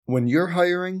When you're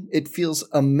hiring, it feels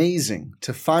amazing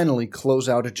to finally close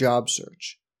out a job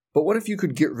search. But what if you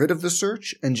could get rid of the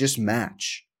search and just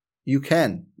match? You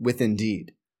can with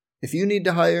Indeed. If you need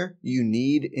to hire, you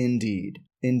need Indeed.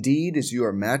 Indeed is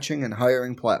your matching and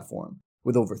hiring platform.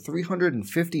 With over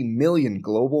 350 million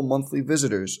global monthly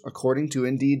visitors, according to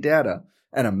Indeed data,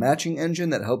 and a matching engine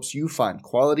that helps you find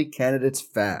quality candidates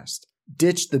fast.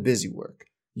 Ditch the busy work.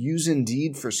 Use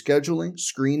Indeed for scheduling,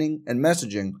 screening, and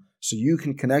messaging so you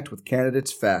can connect with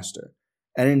candidates faster.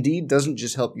 And Indeed doesn't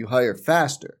just help you hire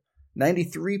faster.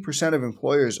 93% of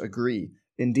employers agree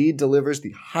Indeed delivers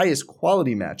the highest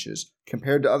quality matches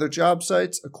compared to other job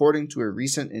sites, according to a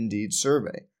recent Indeed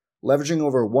survey. Leveraging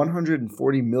over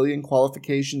 140 million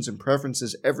qualifications and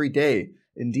preferences every day,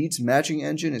 Indeed's matching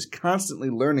engine is constantly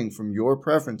learning from your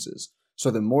preferences. So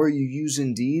the more you use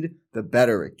Indeed, the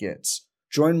better it gets.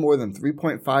 Join more than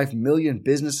 3.5 million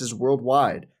businesses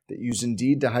worldwide that use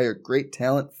Indeed to hire great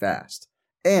talent fast.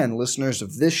 And listeners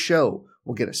of this show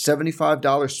will get a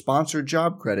 $75 sponsored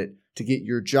job credit to get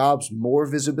your jobs more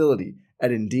visibility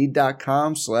at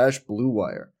Indeed.com/Blue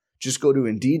Wire. Just go to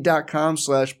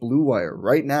Indeed.com/Blue Wire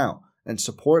right now and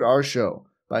support our show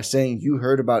by saying you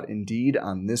heard about Indeed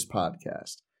on this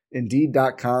podcast.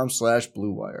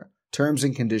 Indeed.com/Blue Wire. Terms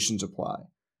and conditions apply.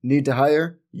 Need to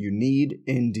hire? You need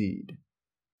Indeed.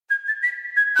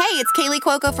 Hey, it's Kaylee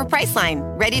Cuoco for Priceline.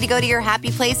 Ready to go to your happy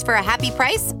place for a happy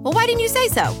price? Well, why didn't you say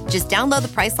so? Just download the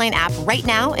Priceline app right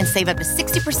now and save up to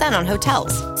 60% on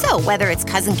hotels. So whether it's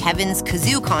Cousin Kevin's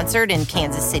Kazoo Concert in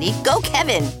Kansas City, go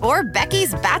Kevin, or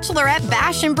Becky's Bachelorette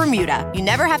Bash in Bermuda, you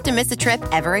never have to miss a trip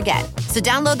ever again. So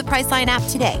download the Priceline app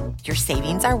today. Your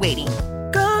savings are waiting.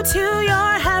 Go to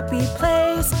your happy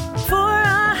place for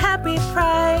a happy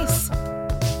price.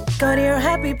 Go to your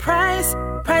happy price,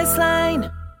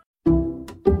 Priceline.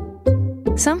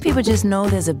 Some people just know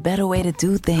there's a better way to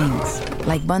do things,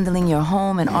 like bundling your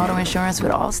home and auto insurance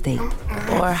with Allstate,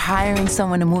 or hiring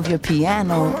someone to move your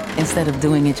piano instead of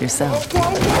doing it yourself.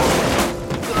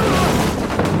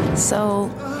 So,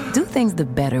 do things the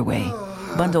better way.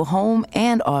 Bundle home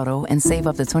and auto and save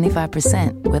up to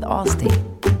 25% with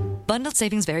Allstate. Bundled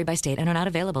savings vary by state and are not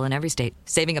available in every state.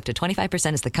 Saving up to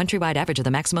 25% is the countrywide average of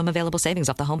the maximum available savings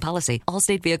off the home policy.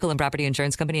 Allstate Vehicle and Property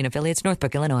Insurance Company and affiliates,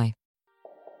 Northbrook, Illinois.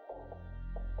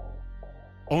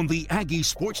 On the Aggie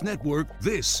Sports Network,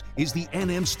 this is the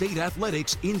NM State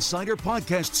Athletics Insider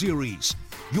Podcast Series,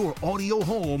 your audio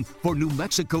home for New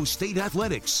Mexico State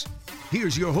Athletics.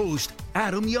 Here's your host,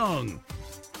 Adam Young.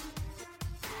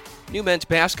 New men's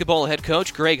basketball head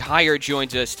coach Greg Heiar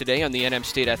joins us today on the NM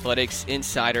State Athletics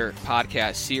Insider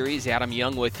Podcast Series. Adam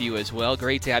Young with you as well.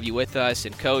 Great to have you with us.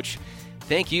 And Coach,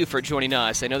 thank you for joining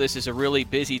us. I know this is a really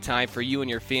busy time for you and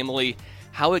your family.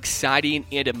 How exciting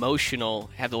and emotional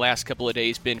have the last couple of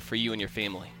days been for you and your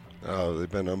family? Oh, they've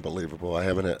been unbelievable.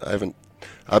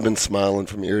 I've been smiling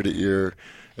from ear to ear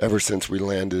ever since we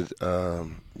landed,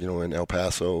 in El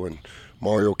Paso, and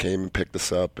Mario came and picked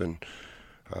us up, and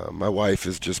my wife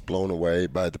is just blown away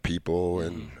by the people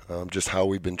and just how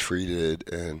we've been treated,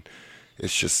 and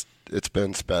it's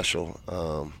been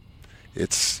special.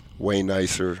 It's way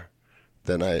nicer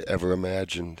than I ever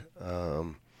imagined.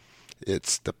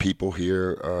 It's the people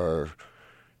here are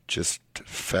just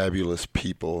fabulous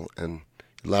people, and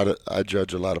I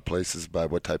judge a lot of places by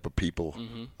what type of people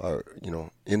are,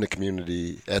 in the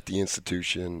community, at the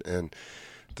institution, and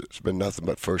there's been nothing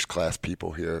but first-class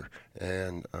people here,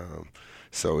 and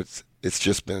so it's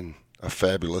just been a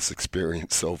fabulous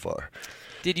experience so far.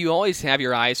 Did you always have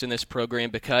your eyes on this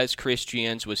program because Chris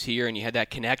Jans was here and you had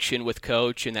that connection with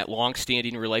Coach and that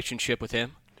long-standing relationship with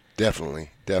him?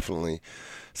 Definitely.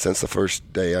 Since the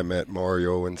first day I met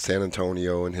Mario in San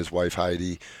Antonio and his wife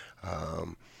Heidi,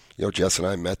 Jess and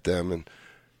I met them, and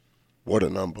what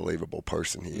an unbelievable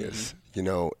person he is,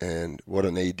 and what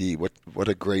an AD, what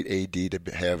a great AD to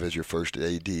have as your first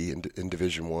AD in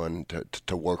Division I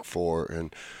to work for,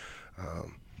 and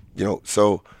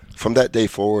so from that day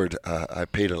forward, I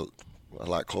paid a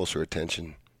lot closer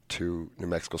attention to New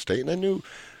Mexico State, and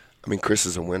Chris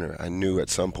is a winner. I knew at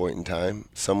some point in time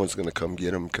someone's going to come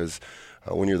get him, because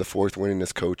when you're the fourth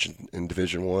winningest coach in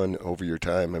Division I over your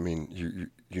time, you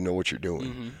know what you're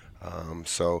doing.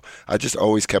 So I just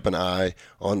always kept an eye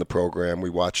on the program.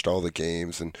 We watched all the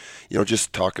games, and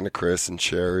just talking to Chris and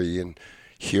Sherry and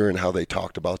hearing how they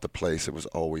talked about the place, it was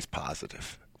always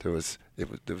positive. There was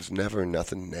never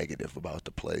nothing negative about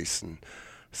the place, and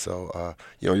so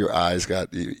your eyes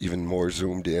got even more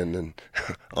zoomed in, and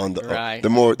on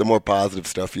the more positive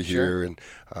stuff you hear, and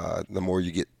the more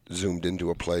you get zoomed into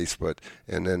a place.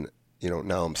 And then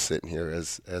now I'm sitting here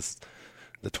as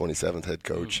the 27th head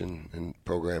coach in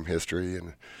program history,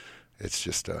 and it's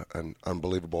just an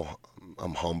unbelievable.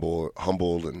 I'm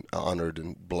humbled and honored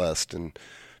and blessed and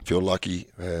feel lucky,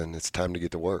 and it's time to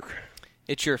get to work.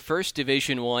 It's your first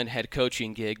Division I head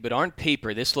coaching gig, but on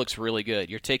paper, this looks really good.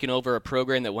 You're taking over a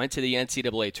program that went to the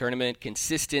NCAA tournament,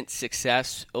 consistent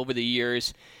success over the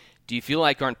years. Do you feel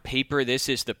like on paper this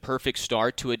is the perfect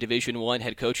start to a Division I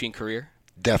head coaching career?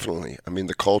 Definitely. I mean,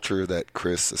 the culture that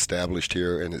Chris established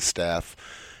here and his staff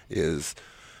is,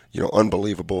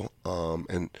 unbelievable.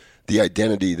 And the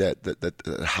identity that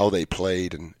how they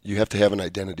played, and you have to have an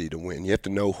identity to win. You have to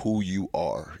know who you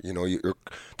are.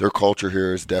 Their culture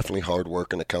here is definitely hard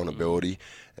work and accountability,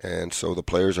 and so the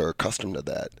players are accustomed to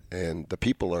that, and the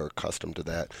people are accustomed to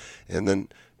that. And then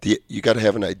you got to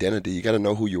have an identity. You got to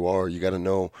know who you are. You got to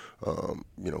know,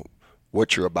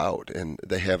 what you're about, and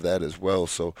they have that as well.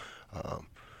 So.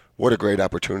 What a great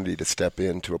opportunity to step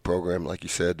into a program, like you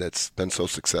said, that's been so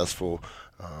successful,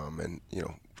 and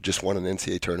just won an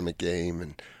NCAA tournament game,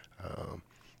 and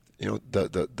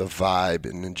the vibe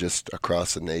and then just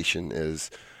across the nation is,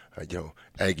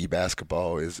 Aggie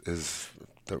basketball is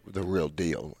the real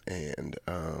deal, and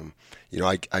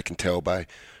I can tell by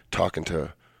talking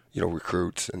to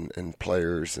recruits and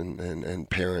players and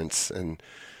parents and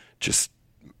just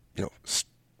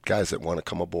guys that want to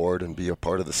come aboard and be a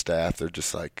part of the staff. They're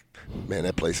just like, man,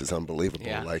 that place is unbelievable.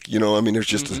 Yeah. Like, there's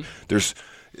just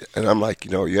and I'm like,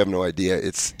 you have no idea.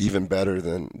 It's even better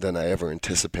than I ever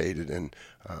anticipated. And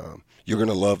you're going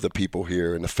to love the people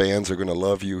here, and the fans are going to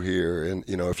love you here. And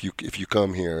if you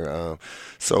come here,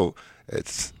 so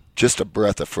it's just a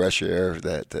breath of fresh air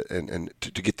and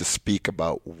to get to speak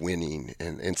about winning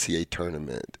and NCAA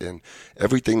tournament and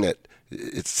everything that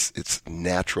it's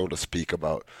natural to speak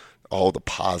about. All the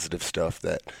positive stuff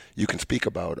that you can speak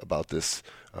about this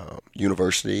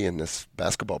university and this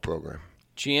basketball program.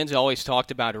 Gian's always talked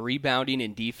about rebounding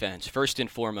and defense, first and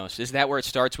foremost. Is that where it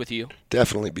starts with you?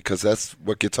 Definitely, because that's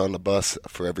what gets on the bus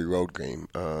for every road game.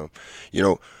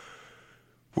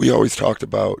 We always talked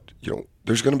about,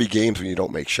 there's going to be games when you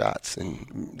don't make shots,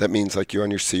 and that means like you're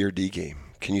on your C or D game.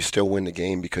 Can you still win the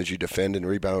game because you defend and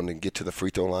rebound and get to the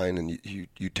free throw line and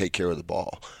you take care of the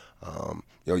ball?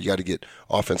 You got to get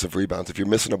offensive rebounds. If you're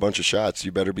missing a bunch of shots,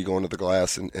 you better be going to the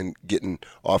glass and getting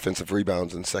offensive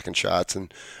rebounds and second shots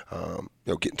and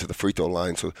getting to the free throw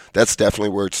line. So that's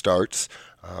definitely where it starts.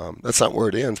 That's not where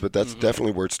it ends, but that's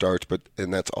definitely where it starts.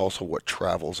 And that's also what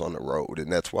travels on the road, and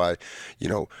that's why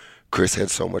Chris had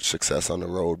so much success on the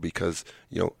road because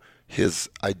his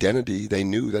identity. They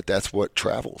knew that that's what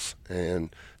travels,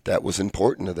 and that was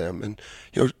important to them. And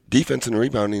defense and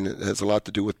rebounding has a lot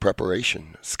to do with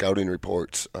preparation, scouting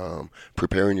reports,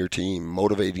 preparing your team,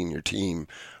 motivating your team.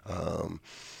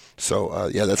 So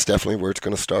that's definitely where it's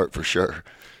going to start for sure.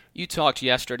 You talked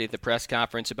yesterday at the press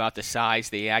conference about the size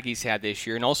the Aggies had this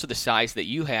year and also the size that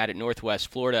you had at Northwest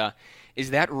Florida.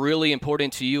 Is that really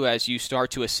important to you as you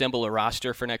start to assemble a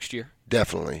roster for next year?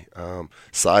 Definitely.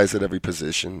 Size at every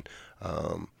position.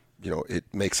 It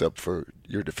makes up for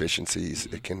your deficiencies.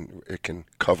 It can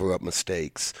cover up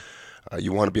mistakes.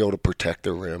 You want to be able to protect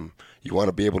the rim. You want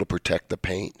to be able to protect the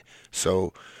paint.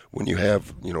 So when you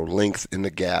have length in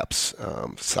the gaps,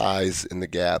 size in the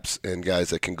gaps, and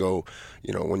guys that can go,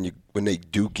 when they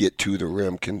do get to the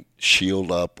rim, can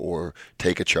shield up or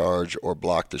take a charge or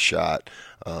block the shot,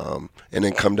 and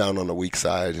then come down on the weak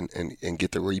side and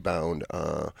get the rebound,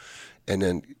 and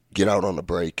then get out on the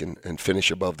break and finish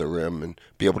above the rim and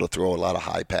be able to throw a lot of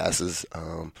high passes.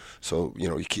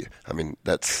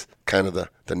 That's kind of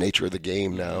the nature of the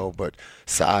game now, but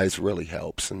size really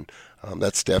helps, and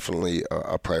that's definitely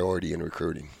a priority in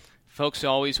recruiting. Folks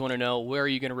always want to know, where are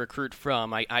you going to recruit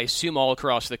from? I assume all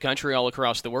across the country, all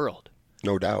across the world.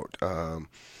 No doubt.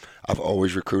 I've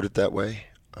always recruited that way.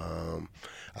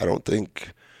 I don't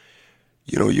think,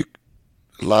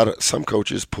 some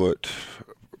coaches put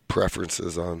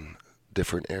preferences on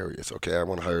different areas. Okay, I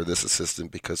want to hire this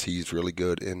assistant because he's really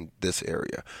good in this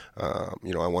area. I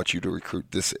want you to recruit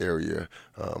this area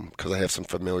because I have some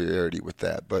familiarity with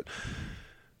that. But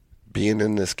being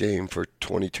in this game for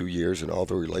 22 years and all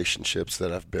the relationships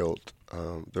that I've built,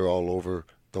 they're all over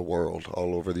the world,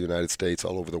 all over the United States,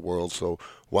 all over the world. So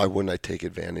why wouldn't I take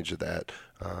advantage of that?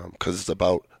 Because it's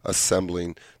about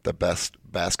assembling the best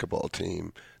basketball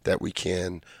team that we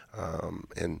can,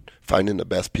 and finding the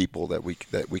best people that we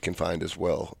can find as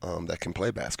well, that can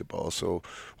play basketball. So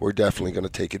we're definitely going to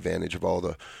take advantage of all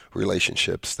the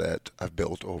relationships that I've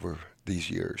built over these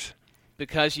years.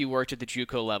 Because you worked at the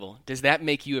JUCO level, does that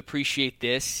make you appreciate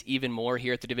this even more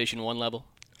here at the Division I level?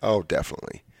 Oh,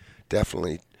 definitely.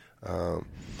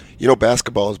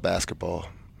 Basketball is basketball.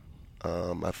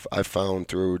 I found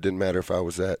through, didn't matter if I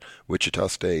was at Wichita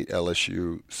State,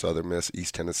 LSU, Southern Miss,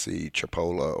 East Tennessee,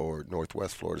 Chipola, or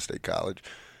Northwest Florida State College,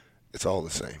 it's all the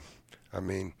same. I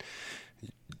mean,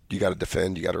 you got to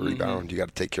defend, you got to rebound, you got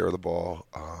to take care of the ball.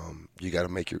 You got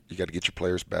to get your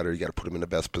players better. You got to put them in the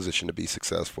best position to be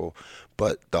successful.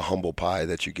 But the humble pie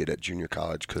that you get at junior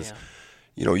college, because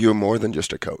you're more than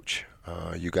just a coach.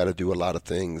 You got to do a lot of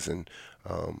things, and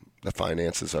the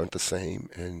finances aren't the same,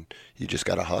 and you just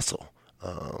got to hustle.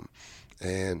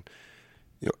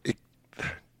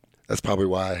 That's probably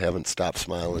why I haven't stopped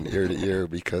smiling ear to ear,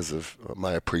 because of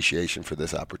my appreciation for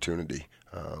this opportunity,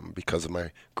 because of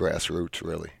my grassroots,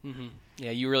 really. Mm-hmm.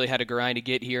 Yeah, you really had to grind to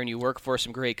get here, and you work for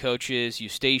some great coaches. You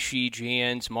Stacy,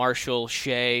 Jans, Marshall,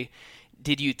 Shea.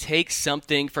 Did you take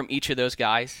something from each of those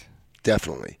guys?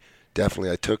 Definitely.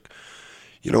 I took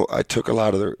a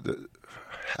lot of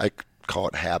I call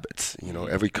it habits.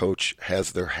 Every coach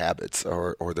has their habits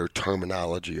or their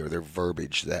terminology or their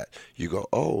verbiage that you go,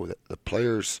 oh, the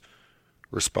players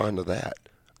respond to that.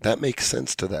 That makes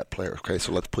sense to that player. Okay,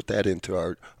 so let's put that into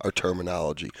our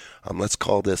terminology. Let's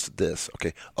call this.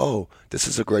 Okay, oh, this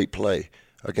is a great play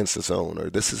against the zone, or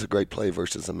this is a great play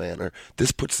versus a man, or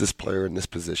this puts this player in this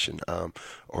position,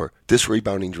 or this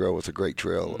rebounding drill is a great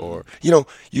drill, or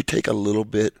you take a little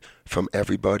bit from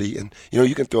everybody, and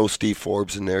you can throw Steve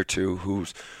Forbes in there too,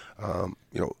 who's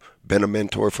been a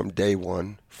mentor from day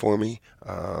one for me.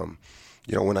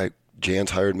 When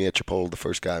Jans hired me at Chipola, the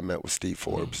first guy I met was Steve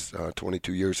Forbes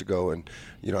 22 years ago, and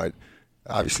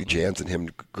obviously Jans and him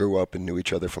grew up and knew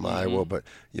each other from Iowa, but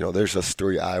there's us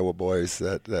three Iowa boys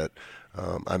that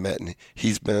I met, and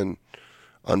he's been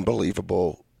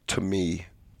unbelievable to me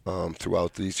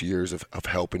throughout these years of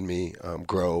helping me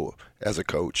grow as a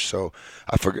coach. So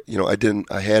I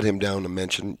had him down to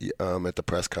mention at the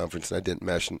press conference, and I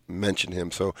didn't mention him.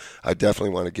 So I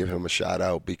definitely want to give him a shout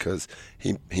out, because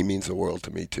he means the world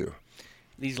to me too.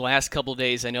 These last couple of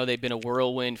days, I know they've been a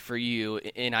whirlwind for you,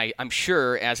 and I'm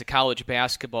sure as a college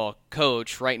basketball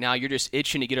coach right now, you're just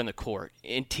itching to get on the court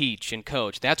and teach and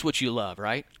coach. That's what you love,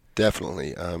 right?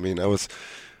 Definitely. I mean, a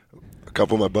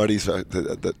couple of my buddies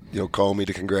that called me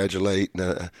to congratulate,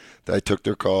 and I took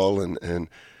their call, and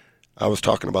I was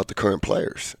talking about the current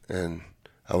players, and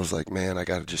I was like, man, I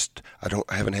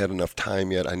haven't had enough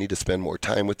time yet. I need to spend more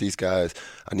time with these guys.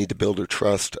 I need to build their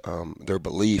trust, their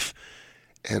belief,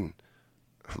 and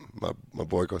my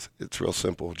boy goes, it's real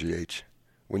simple, GH.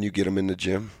 When you get them in the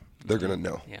gym, they're going to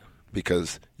know. Yeah.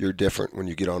 Because you're different when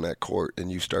you get on that court and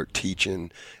you start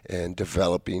teaching and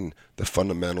developing the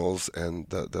fundamentals and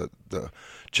the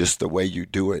just the way you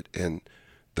do it, and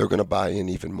they're going to buy in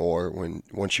even more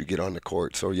once you get on the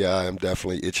court. So yeah, I'm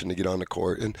definitely itching to get on the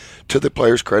court. And to the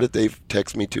players' credit, they've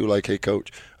texted me too, like, hey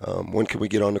coach, when can we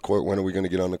get on the court? When are we going to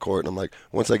get on the court? And I'm like,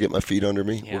 once I get my feet under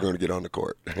me, we're going to get on the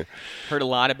court. Heard a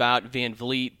lot about Van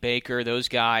Vliet, Baker, those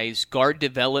guys. Guard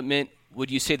development, would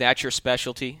you say that's your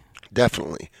specialty?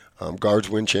 Definitely. Guards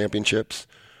win championships.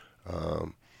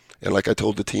 And like I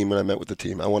told the team when I met with the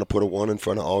team, I want to put a 1 in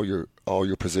front of all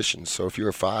your positions. So if you're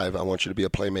a 5, I want you to be a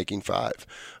playmaking 5.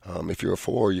 If you're a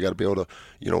 4, you got to be able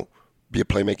to, be a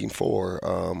playmaking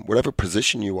 4. Whatever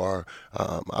position you are,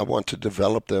 I want to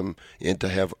develop them and to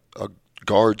have a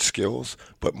guard skills,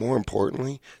 but more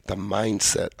importantly, the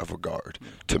mindset of a guard.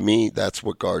 To me, that's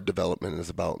what guard development is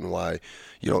about, and why,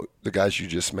 the guys you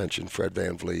just mentioned, Fred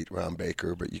Van Vliet, Ron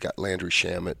Baker, but you got Landry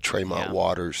Shamet, Tremont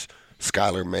Waters,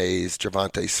 Skylar Mays,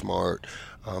 Javonte Smart,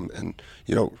 and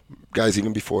guys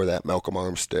even before that, Malcolm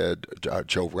Armstead,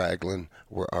 Joe Ragland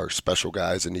were our special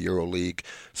guys in the EuroLeague.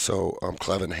 So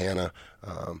Clevin Hanna,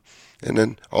 and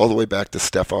then all the way back to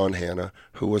Stephon Hanna,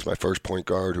 who was my first point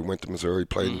guard, who went to Missouri,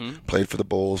 played for the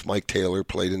Bulls. Mike Taylor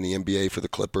played in the NBA for the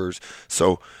Clippers.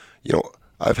 So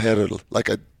I've had like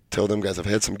I tell them guys, I've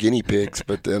had some guinea pigs,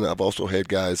 but then I've also had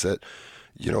guys that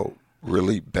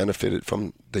really benefited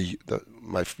from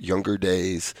my younger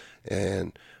days,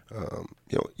 and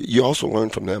you also learn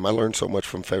from them. I learned so much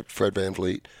from Fred Van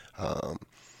Vliet.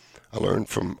 I learned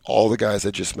from all the guys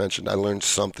I just mentioned. I learned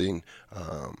something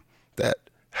that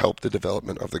helped the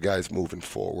development of the guys moving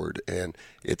forward, and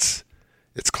it's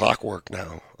clockwork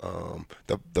now.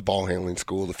 The ball handling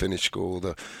school, the finish school,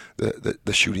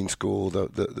 the shooting school,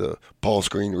 the ball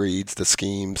screen reads, the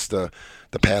schemes, the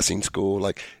passing school.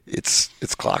 Like it's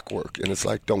clockwork, and it's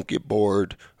like, don't get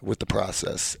bored with the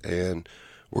process. And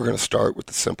we're going to start with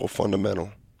the simple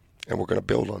fundamental, and we're going to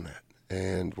build on that,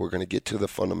 and we're going to get to the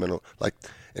fundamental. Like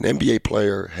an NBA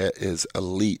player is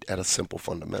elite at a simple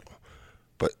fundamental,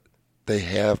 but they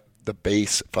have the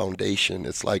base foundation.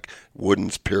 It's like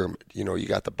wooden's pyramid. You know, you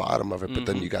got the bottom of it, but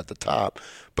then you got the top.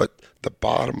 But the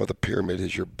bottom of the pyramid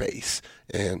is your base,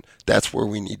 and that's where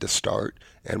we need to start,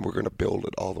 and we're going to build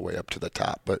it all the way up to the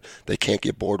top. But they can't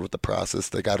get bored with the process.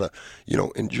 They got to, you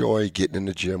know, enjoy getting in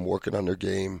the gym, working on their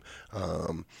game,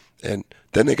 and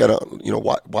then they got to, you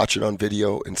know, watch it on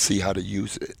video and see how to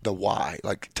use it, the why.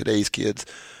 Like today's kids,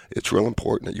 it's real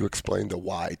important that you explain the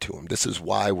why to them. This is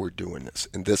why we're doing this,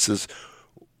 and this is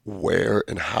where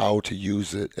and how to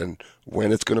use it and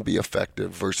when it's going to be effective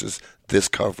versus this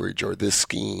coverage or this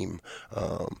scheme.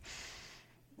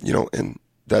 You know, and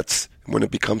that's when it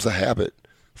becomes a habit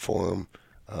for them.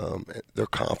 Their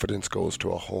confidence goes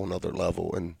to a whole nother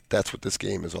level, and that's what this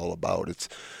game is all about. It's,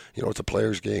 you know, it's a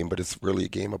player's game, but it's really a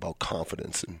game about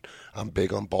confidence, and I'm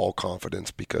big on ball confidence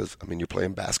because, I mean, you're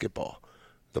playing basketball.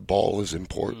 The ball is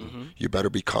important. You better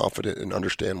be confident and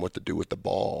understand what to do with the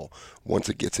ball once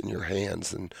it gets in your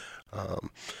hands, and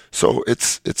so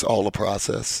it's all a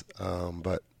process,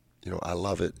 but, you know, I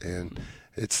love it, and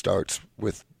it starts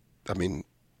with, I mean,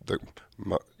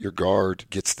 your guard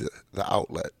gets the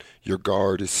outlet. Your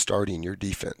guard is starting your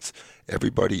defense.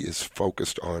 Everybody is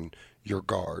focused on your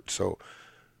guard. So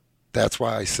that's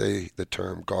why I say the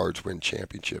term guards win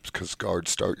championships, because guards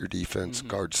start your defense,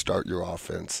 guards start your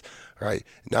offense, right?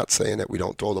 Not saying that we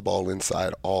don't throw the ball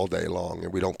inside all day long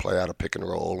and we don't play out a pick and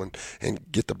roll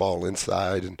and get the ball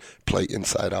inside and play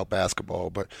inside-out basketball.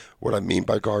 But what I mean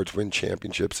by guards win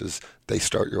championships is they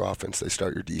start your offense, they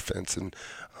start your defense. And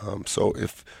so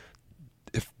if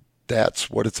that's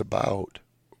what it's about,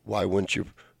 why wouldn't you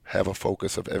have a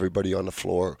focus of everybody on the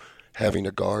floor having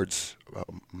a guard's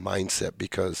mindset?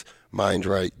 Because mind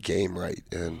right, game right,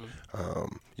 and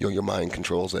you know, your mind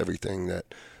controls everything. That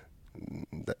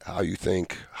how you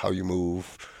think, how you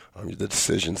move, the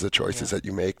decisions, the choices that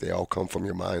you make, they all come from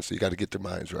your mind. So you got to get their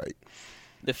minds right.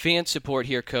 The fan support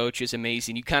here, Coach, is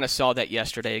amazing. You kind of saw that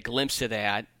yesterday, a glimpse of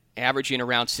that. Averaging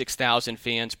around 6,000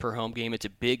 fans per home game. It's a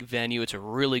big venue. It's a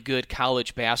really good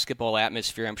college basketball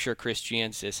atmosphere. I'm sure Chris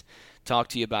Jans has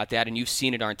talked to you about that, and you've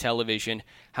seen it on television.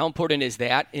 How important is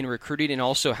that in recruiting, and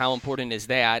also how important is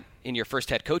that in your first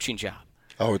head coaching job?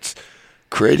 Oh, it's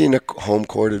creating a home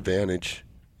court advantage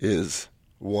is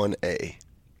 1A,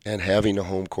 and having a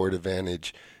home court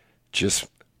advantage just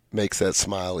makes that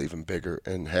smile even bigger,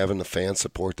 and having the fan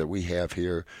support that we have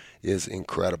here is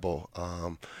incredible.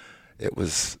 It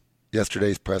was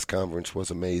yesterday's press conference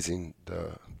was amazing.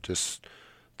 The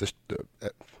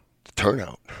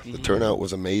turnout. The turnout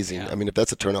was amazing. Yeah. I mean, if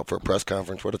that's a turnout for a press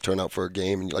conference, what a turnout for a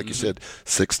game. And like you said,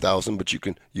 6,000, but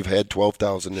you've had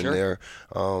 12,000 in there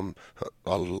a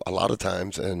lot of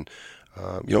times, and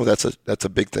you know, that's a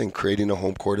big thing, creating a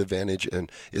home court advantage,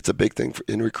 and it's a big thing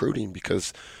in recruiting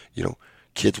because, you know,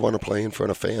 kids want to play in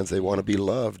front of fans. They want to be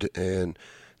loved, and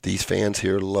these fans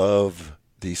here love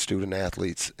these student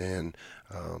athletes, and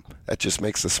that just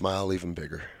makes the smile even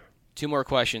bigger. Two more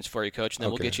questions for you, Coach, and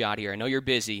then we'll get you out of here. I know you're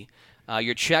busy.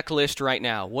 Your checklist right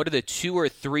now, what are the 2 or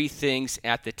 3 things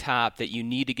at the top that you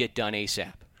need to get done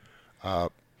ASAP?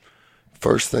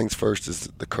 First things first is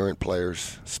the current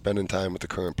players, spending time with the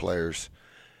current players.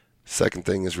 Second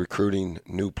thing is recruiting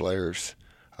new players.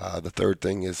 The third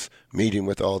thing is meeting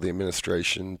with all the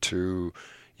administration to,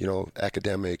 you know,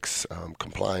 academics,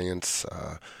 compliance,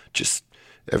 just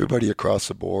everybody across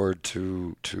the board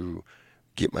to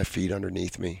get my feet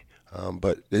underneath me.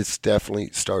 But it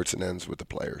definitely starts and ends with the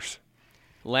players.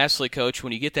 Lastly, Coach,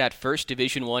 when you get that first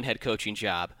Division I head coaching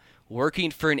job,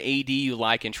 working for an AD you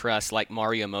like and trust like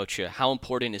Mario Mocha, how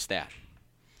important is that?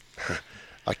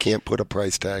 I can't put a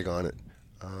price tag on it.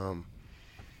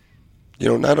 You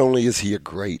know, not only is he a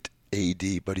great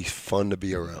AD, but he's fun to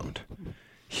be around.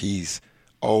 He's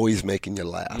always making you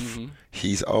laugh.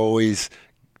 He's always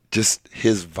just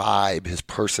his vibe, his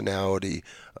personality,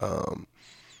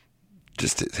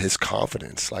 just his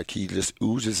confidence. Like, he just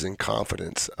oozes in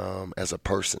confidence as a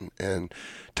person. And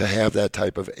to have that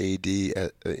type of AD,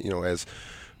 you know, as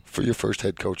for your first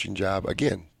head coaching job,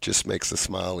 again, just makes the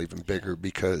smile even bigger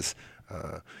because,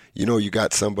 you know, you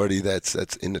got somebody that's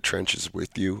in the trenches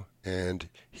with you, and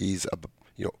he's,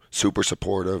 you know, super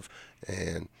supportive,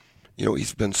 and, you know,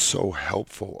 he's been so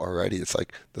helpful already. It's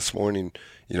like this morning,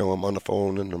 you know, I'm on the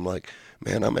phone and I'm like,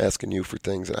 man, I'm asking you for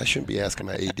things, and I shouldn't be asking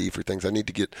my AD for things. I need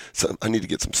to get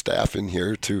some staff in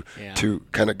here to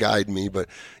kind of guide me. But,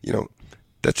 you know,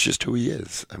 that's just who he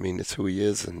is. I mean, it's who he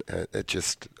is, and it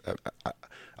just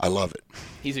I love it.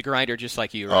 He's a grinder just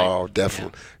like you, right? Oh,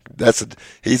 definitely. Yeah.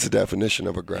 He's the definition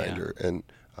of a grinder, and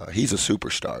he's a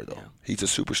superstar, though. Yeah. He's a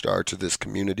superstar to this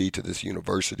community, to this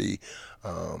university,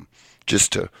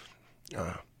 just to.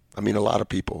 I mean, a lot of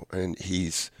people, and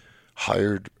he's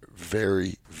hired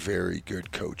very, very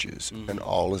good coaches and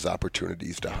all his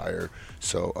opportunities to hire.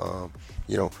 So,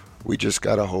 we just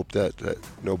got to hope that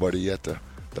nobody at the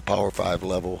Power 5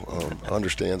 level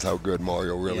understands how good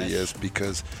Mario really is,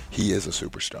 because he is a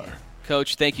superstar.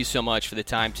 Coach, thank you so much for the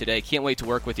time today. Can't wait to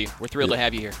work with you. We're thrilled to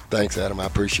have you here. Thanks, Adam. I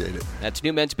appreciate it. That's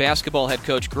new men's basketball head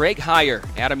coach Greg Heiar.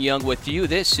 Adam Young with you.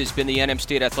 This has been the NM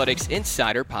State Athletics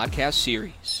Insider Podcast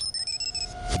Series.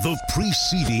 The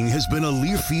preceding has been a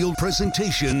Learfield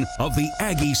presentation of the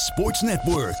Aggie Sports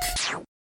Network.